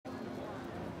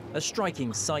A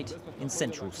striking sight in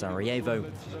central Sarajevo.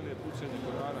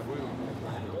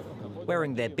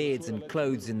 Wearing their beards and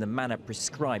clothes in the manner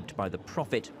prescribed by the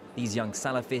Prophet, these young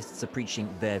Salafists are preaching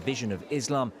their vision of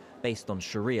Islam based on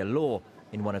Sharia law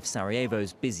in one of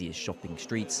Sarajevo's busiest shopping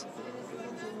streets.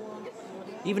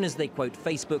 Even as they quote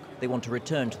Facebook, they want to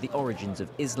return to the origins of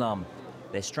Islam.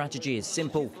 Their strategy is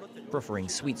simple, proffering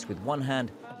sweets with one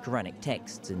hand, Quranic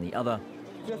texts in the other.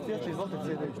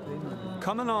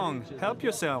 Come along, help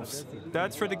yourselves.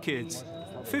 That's for the kids.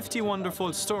 50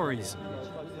 wonderful stories.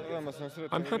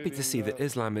 I'm happy to see that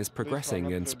Islam is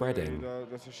progressing and spreading.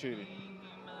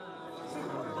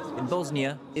 In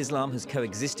Bosnia, Islam has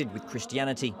coexisted with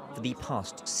Christianity for the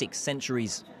past 6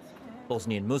 centuries.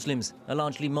 Bosnian Muslims are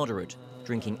largely moderate.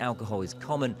 Drinking alcohol is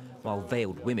common, while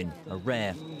veiled women are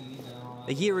rare.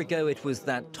 A year ago, it was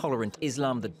that tolerant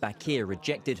Islam that Bakir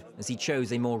rejected as he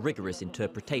chose a more rigorous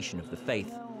interpretation of the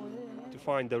faith. To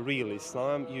find the real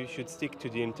Islam, you should stick to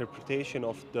the interpretation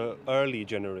of the early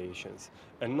generations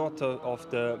and not of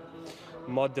the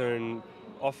modern,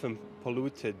 often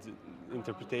polluted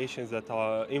interpretations that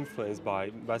are influenced by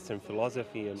Western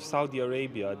philosophy. And Saudi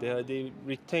Arabia, they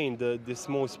retain this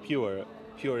most pure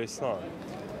Islam.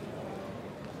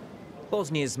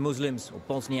 Bosnia's Muslims, or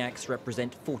Bosniaks,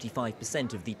 represent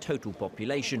 45% of the total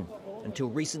population. Until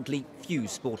recently, few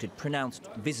sported pronounced,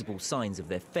 visible signs of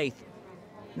their faith.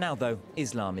 Now, though,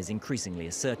 Islam is increasingly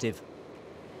assertive.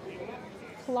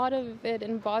 A lot of it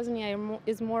in Bosnia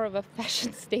is more of a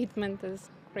fashion statement, as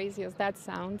crazy as that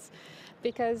sounds,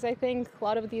 because I think a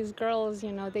lot of these girls,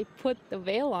 you know, they put the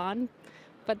veil on,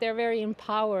 but they're very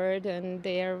empowered and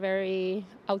they are very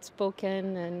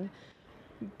outspoken.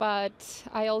 But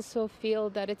I also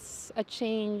feel that it's a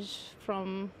change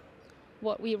from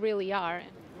what we really are.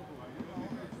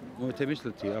 If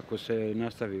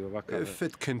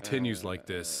it continues like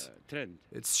this,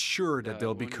 it's sure that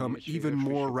they'll become even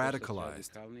more radicalized.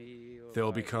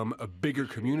 They'll become a bigger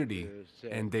community,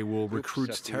 and they will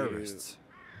recruit terrorists.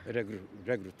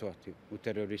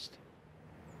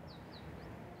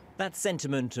 That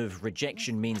sentiment of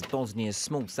rejection means Bosnia's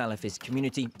small Salafist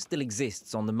community still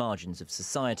exists on the margins of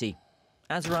society.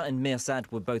 Azra and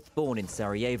Mirsad were both born in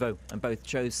Sarajevo and both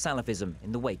chose Salafism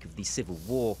in the wake of the civil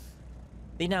war.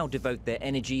 They now devote their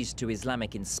energies to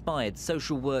Islamic-inspired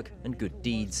social work and good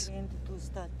deeds.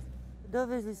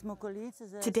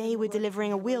 Today we're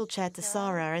delivering a wheelchair to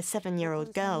Sara, a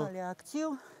 7-year-old girl.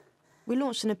 We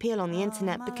launched an appeal on the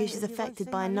internet because she's affected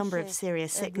by a number of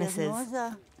serious sicknesses.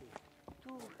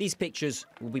 These pictures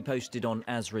will be posted on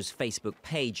Azra's Facebook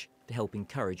page to help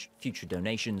encourage future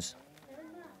donations.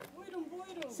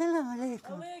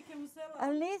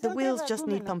 The wheels just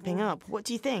need pumping up. What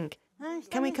do you think?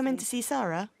 Can we come in to see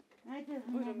Sara?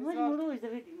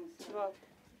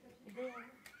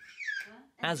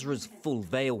 Azra's full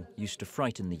veil used to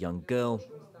frighten the young girl.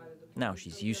 Now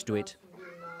she's used to it.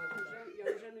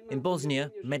 In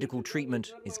Bosnia, medical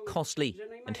treatment is costly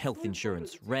and health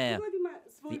insurance rare.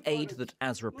 The aid that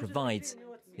Azra provides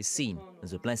is seen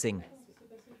as a blessing.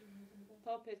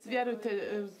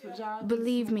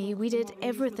 Believe me, we did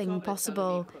everything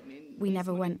possible. We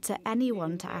never went to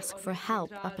anyone to ask for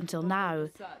help up until now.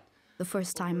 The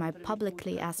first time I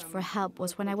publicly asked for help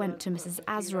was when I went to Mrs.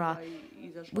 Azra.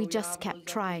 We just kept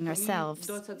trying ourselves.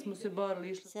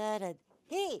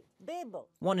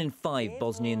 1 in 5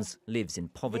 Bosnians lives in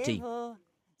poverty.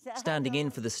 Standing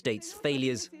in for the state's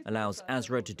failures allows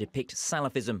Azra to depict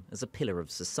Salafism as a pillar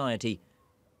of society.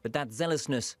 But that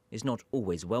zealousness is not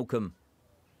always welcome.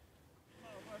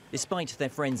 Despite their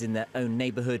friends in their own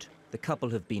neighbourhood, the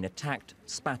couple have been attacked,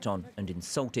 spat on and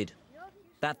insulted.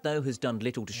 That, though, has done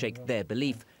little to shake their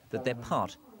belief that they're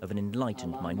part of an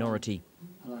enlightened minority.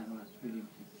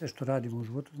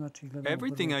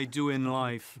 Everything I do in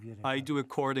life, I do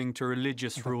according to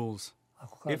religious rules.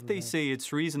 If they say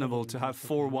it's reasonable to have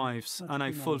 4 wives and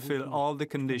I fulfill all the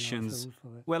conditions,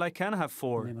 well, I can have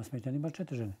 4.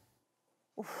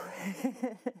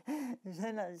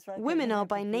 Women are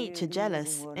by nature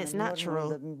jealous. It's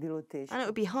natural. And it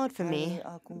would be hard for me.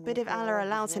 But if Allah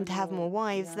allows him to have more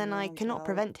wives, then I cannot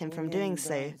prevent him from doing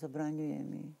so.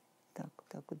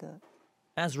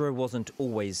 Azra wasn't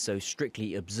always so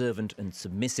strictly observant and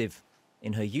submissive.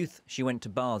 In her youth, she went to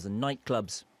bars and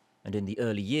nightclubs. And in the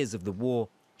early years of the war,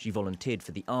 she volunteered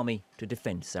for the army to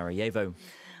defend Sarajevo.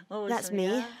 That's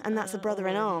me, and that's a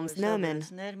brother-in-arms, Nermin.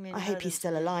 I hope he's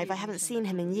still alive. I haven't seen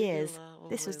him in years.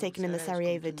 This was taken in the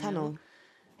Sarajevo tunnel.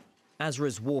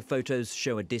 Azra's war photos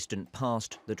show a distant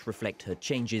past that reflect her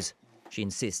changes. She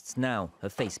insists now her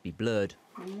face be blurred.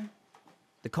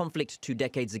 The conflict 2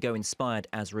 decades ago inspired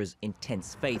Azra's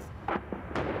intense faith.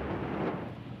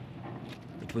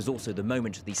 But It was also the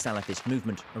moment the Salafist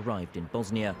movement arrived in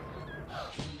Bosnia.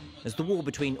 As the war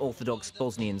between Orthodox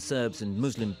Bosnian Serbs and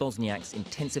Muslim Bosniaks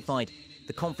intensified,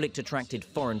 the conflict attracted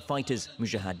foreign fighters,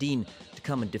 Mujahideen, to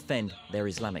come and defend their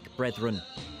Islamic brethren.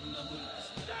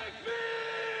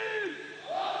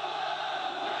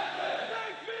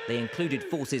 They included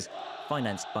forces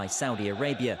financed by Saudi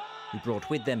Arabia, who brought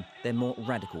with them their more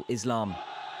radical Islam.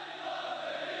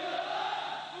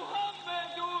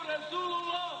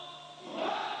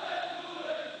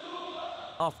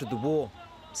 After the war,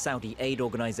 Saudi aid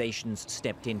organizations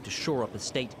stepped in to shore up a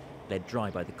state led dry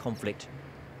by the conflict.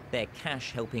 Their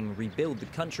cash helping rebuild the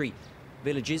country,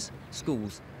 villages,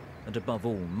 schools, and above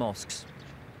all, mosques.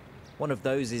 One of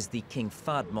those is the King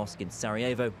Fahd Mosque in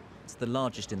Sarajevo. It's the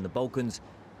largest in the Balkans.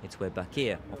 It's where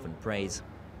Bakir often prays.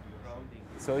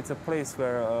 So it's a place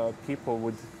where people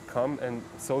would come and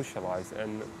socialize,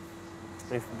 and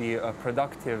it would be a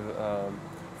productive,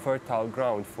 fertile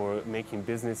ground for making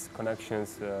business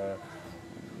connections,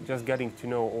 just getting to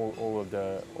know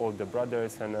all the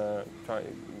brothers, and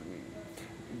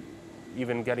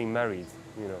even getting married,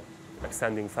 you know,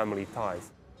 extending family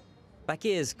ties.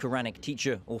 Bakir's Quranic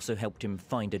teacher also helped him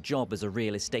find a job as a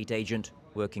real estate agent,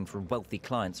 working for wealthy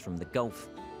clients from the Gulf.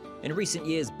 In recent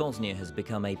years, Bosnia has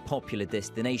become a popular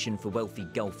destination for wealthy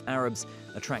Gulf Arabs,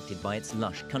 attracted by its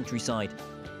lush countryside.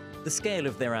 The scale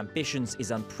of their ambitions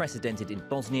is unprecedented in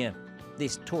Bosnia.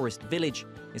 This tourist village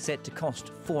is set to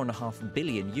cost €4.5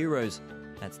 billion.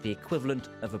 That's the equivalent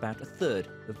of about a third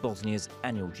of Bosnia's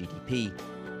annual GDP.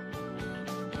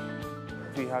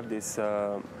 We have this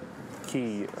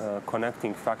key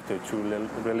connecting factor through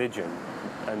religion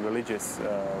and religious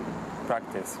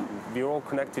practice. We're all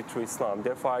connected to Islam,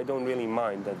 therefore I don't really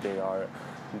mind that they are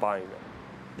buying it.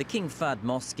 The King Fahd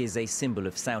Mosque is a symbol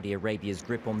of Saudi Arabia's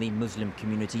grip on the Muslim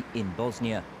community in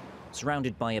Bosnia.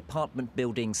 Surrounded by apartment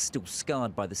buildings still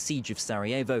scarred by the siege of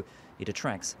Sarajevo, it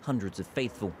attracts hundreds of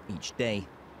faithful each day.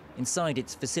 Inside,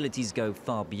 its facilities go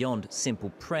far beyond simple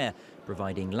prayer,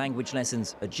 providing language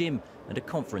lessons, a gym and a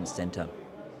conference centre.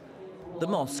 The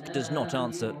mosque does not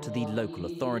answer to the local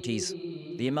authorities.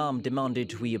 The imam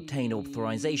demanded we obtain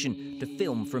authorization to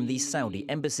film from the Saudi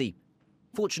embassy.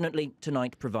 Fortunately,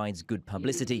 tonight provides good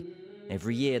publicity.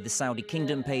 Every year, the Saudi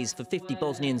kingdom pays for 50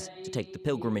 Bosnians to take the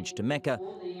pilgrimage to Mecca.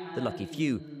 The lucky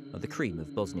few are the cream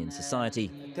of Bosnian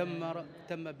society.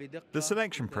 The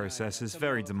selection process is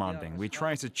very demanding. We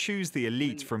try to choose the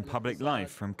elite from public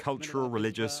life, from cultural,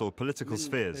 religious or political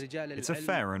spheres. It's a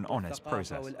fair and honest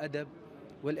process.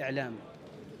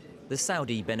 The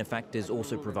Saudi benefactors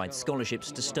also provide scholarships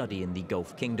to study in the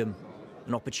Gulf Kingdom.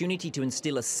 An opportunity to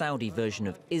instill a Saudi version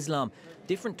of Islam,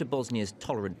 different to Bosnia's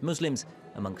tolerant Muslims,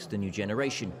 amongst the new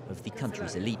generation of the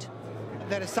country's elite.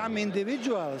 There are some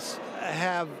individuals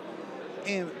have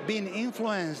been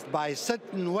influenced by a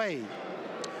certain way,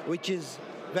 which is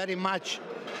very much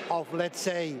of, let's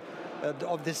say,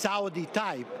 of the Saudi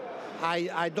type.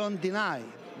 I don't deny.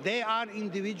 They are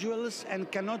individuals and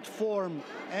cannot form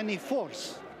any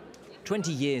force.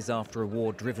 20 years after a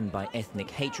war driven by ethnic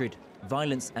hatred,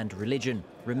 violence and religion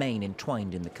remain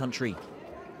entwined in the country.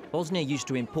 Bosnia used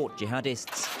to import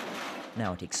jihadists.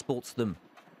 Now it exports them.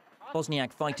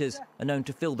 Bosniak fighters are known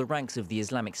to fill the ranks of the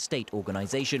Islamic State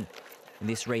organization. In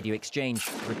this radio exchange,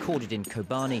 recorded in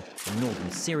Kobani in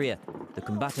northern Syria, the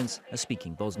combatants are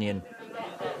speaking Bosnian.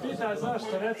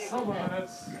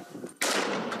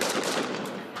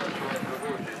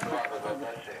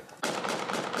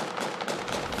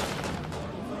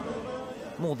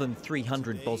 More than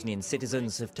 300 Bosnian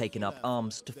citizens have taken up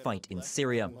arms to fight in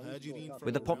Syria.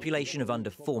 With a population of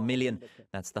under 4 million,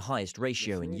 that's the highest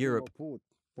ratio in Europe.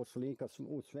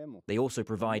 They also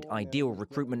provide ideal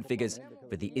recruitment figures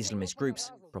for the Islamist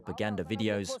groups' propaganda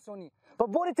videos.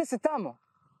 Borite se tamo.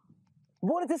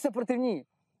 Borite se protiv njih.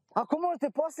 Ako možete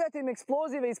postaviti im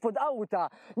eksplozive ispod auta,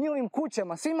 njihovim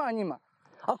kućama, svima njima.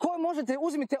 Ako možete,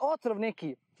 uzmite otrov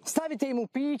neki, stavite im u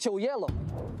piće, u jelo.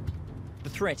 The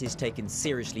threat is taken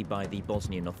seriously by the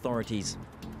Bosnian authorities.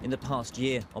 In the past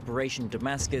year, Operation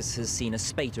Damascus has seen a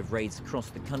spate of raids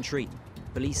across the country,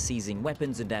 police seizing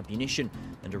weapons and ammunition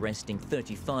and arresting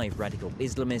 35 radical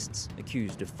Islamists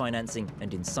accused of financing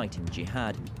and inciting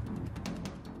jihad.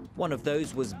 One of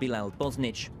those was Bilal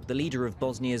Bosnic, the leader of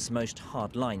Bosnia's most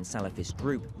hardline Salafist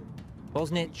group.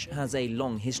 Bosnic has a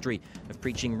long history of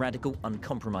preaching radical,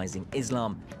 uncompromising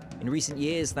Islam. In recent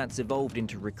years, that's evolved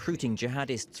into recruiting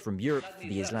jihadists from Europe for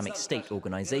the Islamic State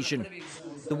organization.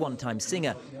 The one-time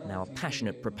singer, now a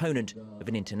passionate proponent of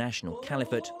an international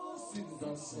caliphate.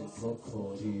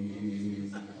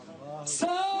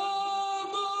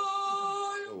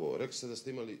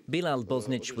 Bilal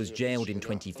Bosnic was jailed in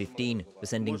 2015 for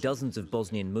sending dozens of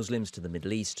Bosnian Muslims to the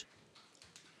Middle East.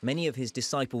 Many of his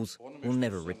disciples will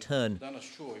never return.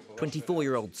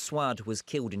 24-year-old Swad was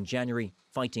killed in January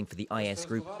fighting for the IS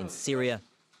group in Syria.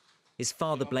 His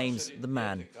father blames the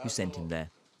man who sent him there.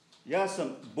 Ja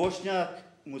sam Bošnjak,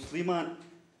 musliman,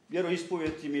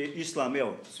 vjeroispovijed mi je islam,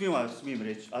 evo, svima smijem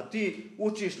reći. A ti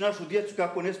učiš našu djecu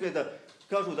kako ne smije da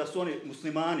kažu da su oni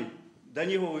muslimani, da je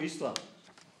njihovo islam.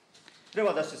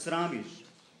 Treba da se sramiš.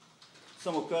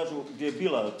 Samo kažu gdje je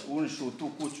Bilal unišao tu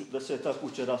kuću, da se je ta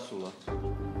kuća rasula.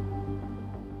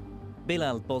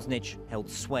 Bilal Bosnic held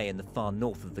sway in the far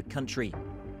north of the country.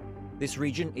 This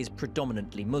region is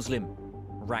predominantly Muslim.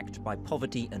 Racked by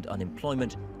poverty and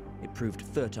unemployment, it proved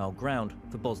fertile ground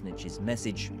for Bosnic's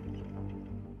message.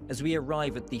 As we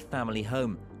arrive at the family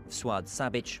home of Swad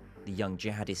Sabic, the young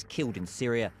jihadist killed in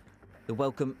Syria, the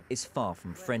welcome is far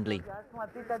from friendly.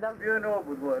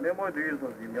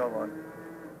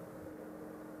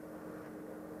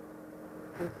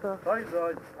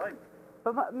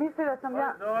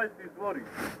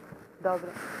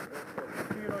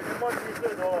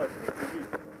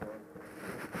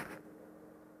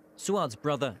 Suad's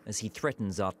brother as he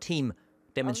threatens our team,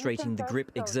 demonstrating the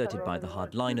grip exerted by the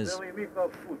hardliners.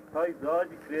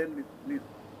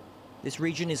 This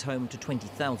region is home to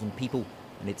 20,000 people,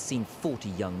 and it's seen 40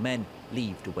 young men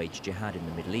leave to wage jihad in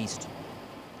the Middle East.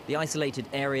 The isolated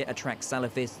area attracts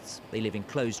Salafists. They live in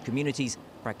closed communities,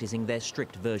 practicing their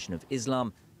strict version of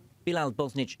Islam. Bilal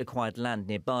Bosnic acquired land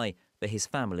nearby for his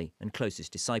family and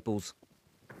closest disciples.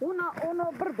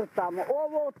 Ono brdo tamo,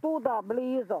 ovo tuda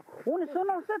blizo. Oni su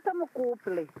ono sve tamo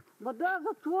kupili. Ma da,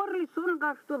 zatvorili su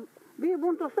onoga što vi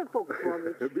bunto sve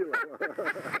pokupovali.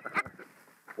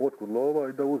 Otkud lova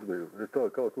I da uzmeju.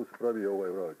 Kao tu se pravi ovaj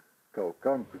vrag. Kao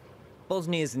kampi.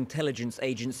 Bosnia's intelligence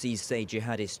agencies say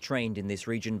jihadists trained in this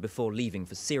region before leaving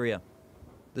for Syria.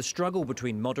 The struggle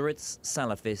between moderates,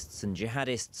 Salafists and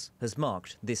jihadists has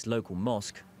marked this local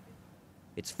mosque.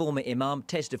 Its former imam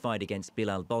testified against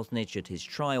Bilal Bosnic at his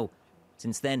trial.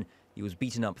 Since then, he was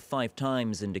beaten up 5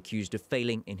 times and accused of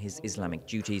failing in his Islamic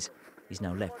duties. He's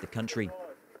now left the country.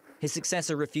 His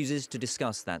successor refuses to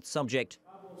discuss that subject.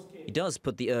 He does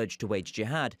put the urge to wage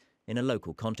jihad in a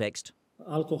local context.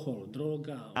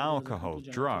 Alcohol,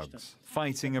 drugs,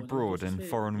 fighting abroad and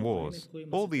foreign wars.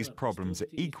 All these problems are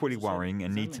equally worrying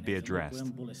and need to be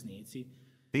addressed.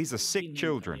 These are sick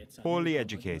children, poorly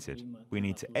educated. We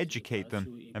need to educate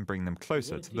them and bring them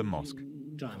closer to the mosque.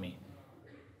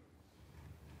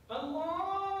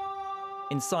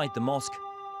 Inside the mosque,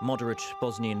 moderate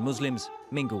Bosnian Muslims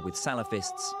mingle with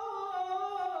Salafists.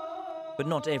 But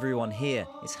not everyone here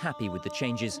is happy with the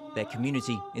changes their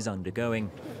community is undergoing.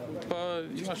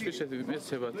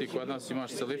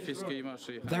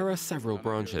 There are several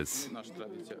branches,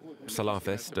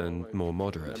 Salafist and more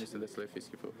moderate.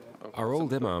 Our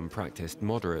old imam practiced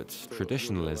moderate,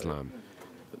 traditional Islam.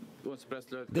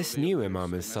 This new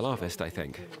imam is Salafist, I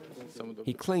think.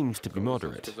 He claims to be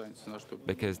moderate,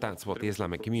 because that's what the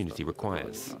Islamic community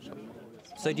requires.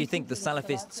 So do you think the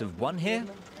Salafists have won here?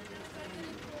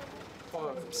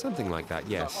 Something like that,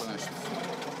 yes.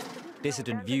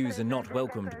 Dissident views are not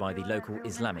welcomed by the local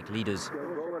Islamic leaders.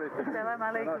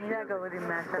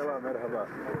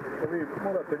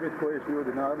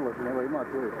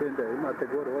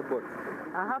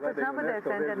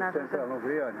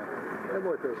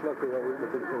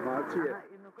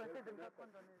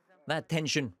 That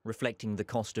tension reflecting the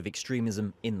cost of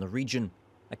extremism in the region,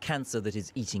 a cancer that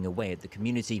is eating away at the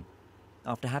community.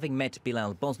 After having met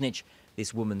Bilal Bosnic,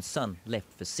 this woman's son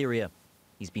left for Syria.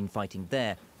 He's been fighting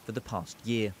there for the past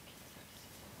year.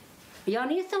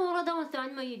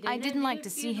 I didn't like to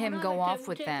see him go off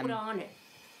with them.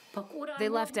 They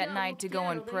left at night to go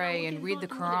and pray and read the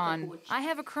Quran. I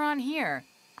have a Quran here.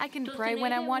 I can pray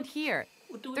when I want here.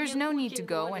 There's no need to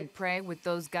go and pray with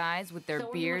those guys with their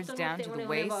beards down to the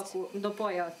waist.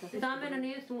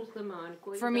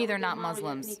 For me, they're not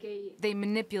Muslims. They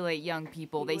manipulate young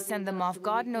people. They send them off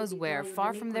God knows where,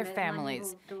 far from their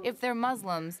families. If they're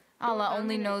Muslims, Allah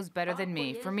only knows better than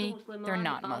me. For me, they're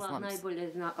not Muslims.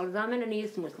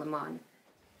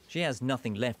 She has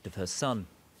nothing left of her son.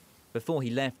 Before he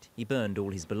left, he burned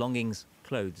all his belongings,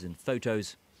 clothes and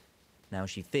photos. Now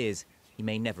she fears he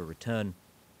may never return.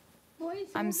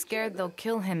 I'm scared they'll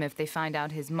kill him if they find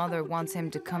out his mother wants him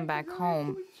to come back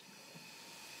home.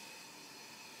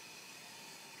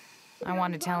 I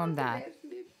want to tell him that,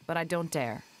 but I don't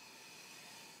dare.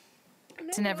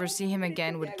 To never see him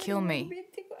again would kill me.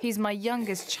 He's my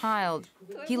youngest child.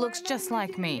 He looks just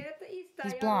like me.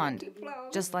 He's blonde,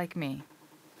 just like me.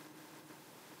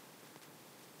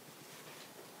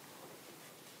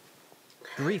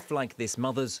 Grief like this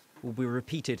mother's will be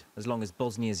repeated as long as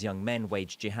Bosnia's young men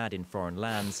wage jihad in foreign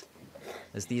lands.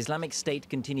 As the Islamic State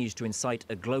continues to incite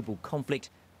a global conflict,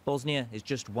 Bosnia is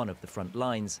just one of the front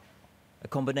lines. A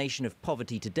combination of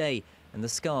poverty today and the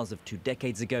scars of 2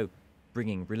 decades ago,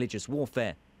 bringing religious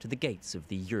warfare to the gates of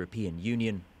the European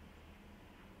Union.